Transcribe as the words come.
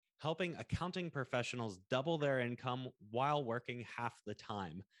helping accounting professionals double their income while working half the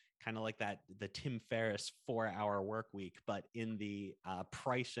time. Kind of like the Tim Ferriss 4-hour work week, but in the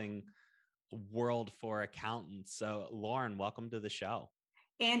pricing world for accountants. So, Lauren, welcome to the show.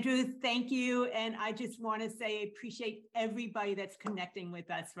 Andrew, thank you. And I just want to say I appreciate everybody that's connecting with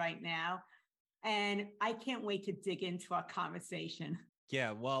us right now. And I can't wait to dig into our conversation.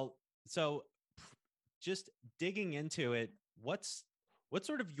 Yeah, well, so just digging into it, what's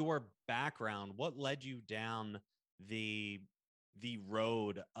sort of your background? What led you down the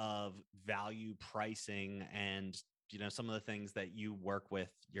road of value pricing and some of the things that you work with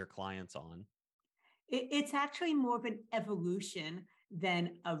your clients on? It's actually more of an evolution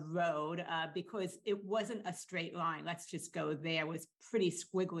than a road because it wasn't a straight line. Let's just go there. It was pretty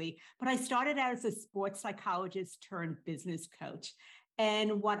squiggly. But I started out as a sports psychologist turned business coach.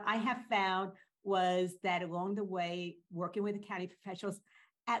 And what I have found was that along the way, working with accounting professionals,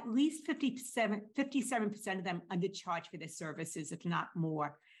 at least 57% of them undercharge for their services, if not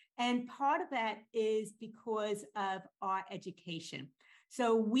more. And part of that is because of our education.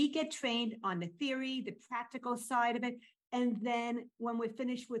 So we get trained on the theory, the practical side of it. And then when we're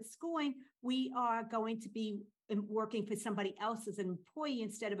finished with schooling, we are going to be working for somebody else as an employee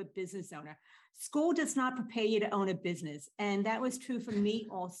instead of a business owner. School does not prepare you to own a business. And that was true for me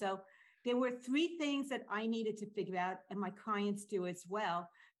also. There were three things that I needed to figure out, and my clients do as well.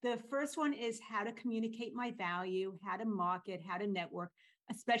 The first one is how to communicate my value, how to market, how to network,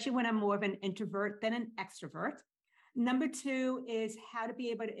 especially when I'm more of an introvert than an extrovert. Number two is how to be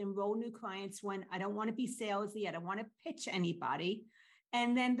able to enroll new clients when I don't want to be salesy, I don't want to pitch anybody.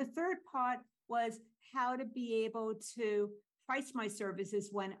 And then the third part was how to be able to price my services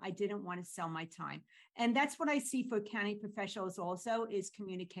when I didn't want to sell my time. And that's what I see for accounting professionals also is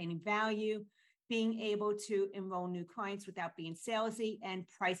communicating value, being able to enroll new clients without being salesy, and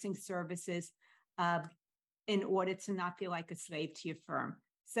pricing services in order to not feel like a slave to your firm.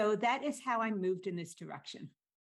 So that is how I moved in this direction.